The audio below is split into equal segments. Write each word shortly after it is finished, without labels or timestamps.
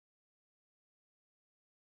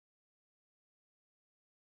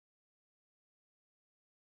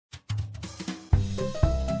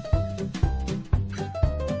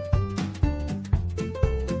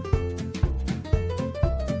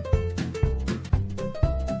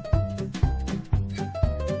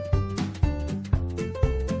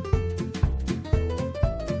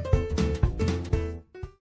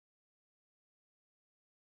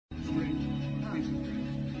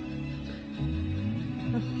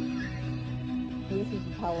This is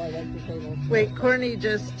how I like to table. Wait, Courtney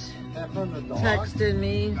just texted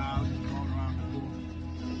me.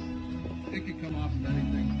 It could come off of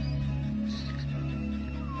anything.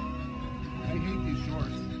 I hate these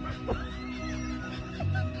shorts.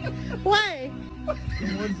 Why?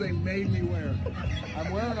 The ones they made me wear.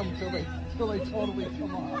 I'm wearing them till they totally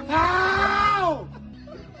come off. Ow!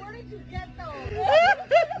 Where did you get those?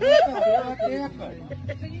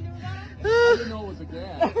 I didn't know it was a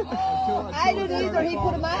gag. I didn't either. He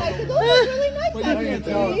put them out. I said, "Oh, that's really nice." But you can't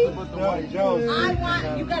tell us about the white. I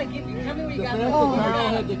want. You gotta give me. Tell me what you got. The fact that Carl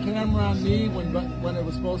had the camera on me when it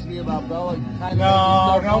was supposed to be about Bella. Kind No,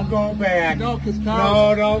 of don't go back. No, because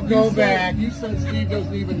Carl. No, don't go back. You said Steve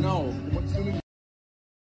doesn't even know. As soon as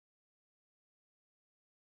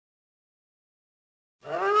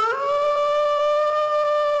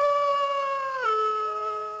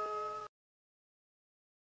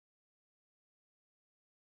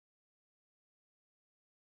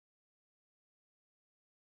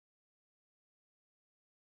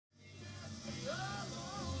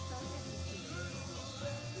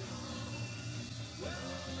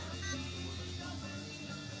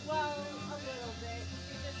Well, a little bit.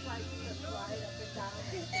 She just likes to slide up and down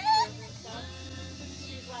and stuff.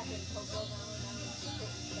 She's like in Coco now and she's taking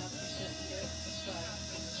stuff and shit. But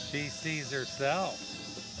She sees herself.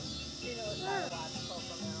 she knows how to watch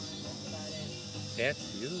Coco now and that's about it.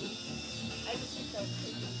 That's you. I just think those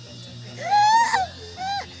pictures.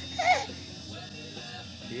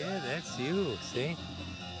 Yeah, that's you. See?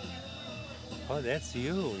 Oh, that's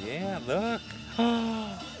you. Yeah, look.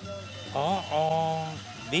 Uh-oh.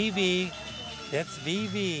 Vivi. That's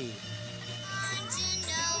Vivi.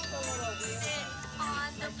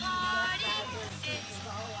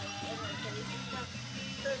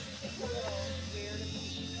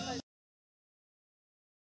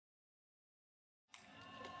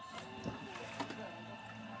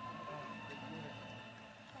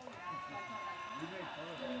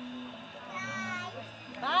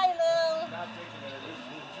 Bye, Lil.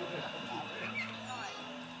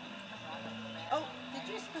 Oh,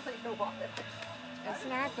 did you spill your water? It's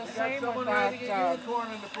not the got same someone without ready to get unicorn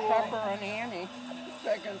in the pool. Pepper and Annie.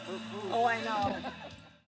 Begging for food. Oh, I know.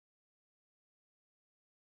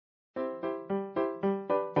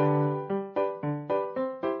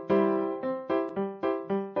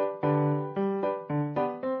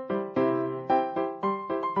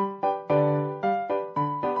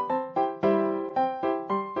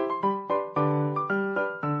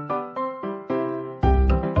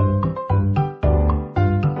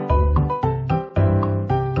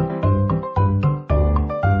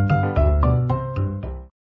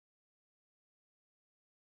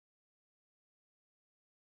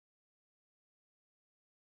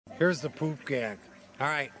 Here's the poop gag. All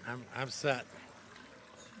right, I'm set.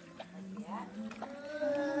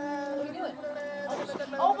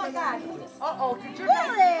 Oh my God! Uh-oh!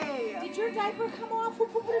 Did your diaper come off? Who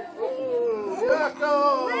put it? Yucko!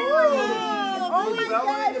 Oh my Bella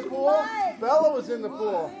God! in the pool? Bella was in the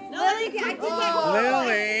pool. Lily, I think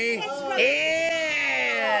Lily. Ew.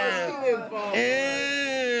 She didn't fall.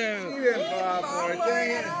 Ew. She didn't fall for it.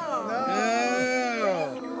 Dang it.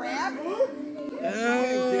 No.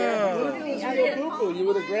 You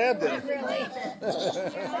would have grabbed it.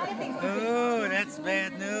 Oh, that's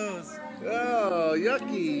bad news. Oh,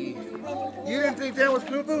 yucky. You didn't think that was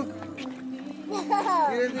poo-poo?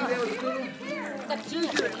 You didn't think that was poo-poo? She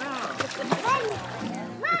did it now.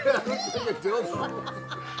 Looks like a dildo.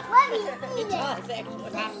 it does actually. A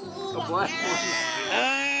black one.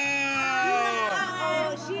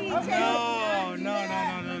 Oh, no.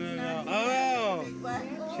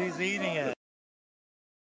 Oh, she's eating it.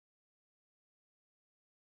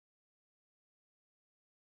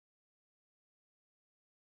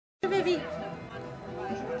 Vivi,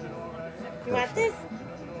 you want this?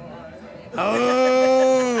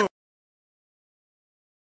 Oh!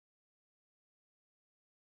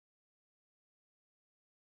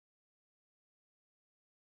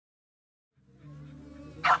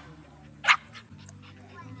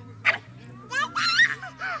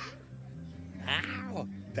 Ow!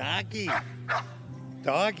 Doggy!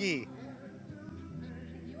 Doggy!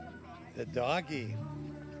 The doggy.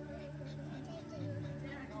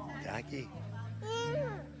 Doggy.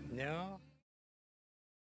 No?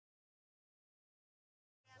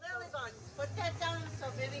 Lily bun, put that down so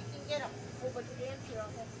Vivi can get them. Oh, but the dancer, I'll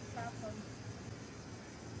have to stop them.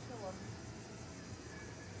 Kill them.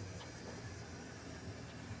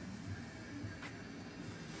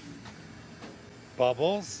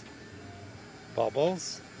 Bubbles?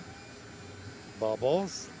 Bubbles?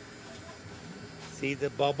 Bubbles? See the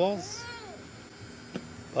bubbles?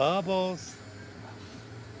 Bubbles?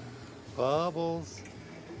 Bubbles.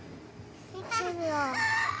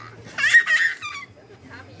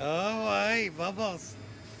 Oh, hey, Bubbles.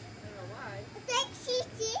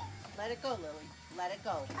 Let it go, Lily. Let it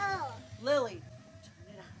go. Oh. Lily.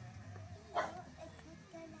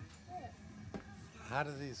 How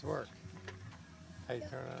do these work? How you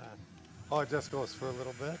turn it on? Oh, it just goes for a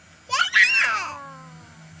little bit.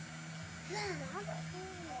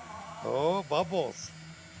 Oh, Bubbles.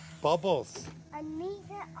 Bubbles.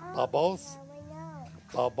 Bubbles.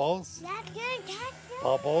 Bubbles.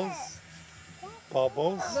 Bubbles.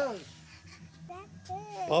 Bubbles. Lily.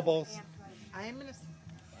 Bubbles. I am gonna.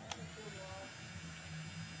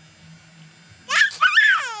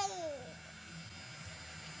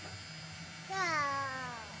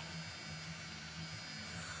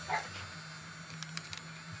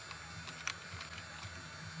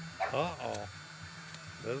 Uh-oh.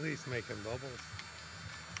 Lily's making bubbles.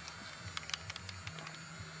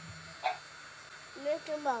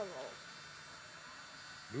 Little bubble.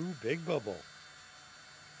 Ooh, big bubble.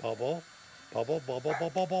 Bubble. Bubble, bubble,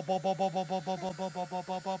 bubble, bubble, bubble, bubble, bubble, bubble, bubble, bubble,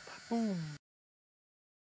 bubble, boom.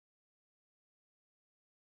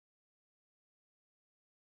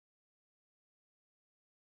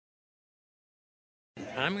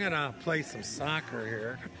 I'm gonna play some soccer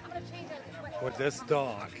here with this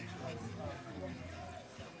dog.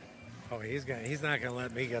 Oh, he's not gonna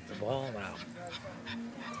let me get the ball now.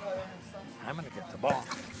 I'm gonna get the ball.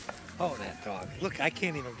 Oh, that dog. Look, I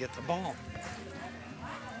can't even get the ball.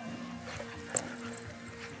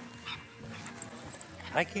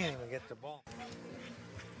 I can't even get the ball.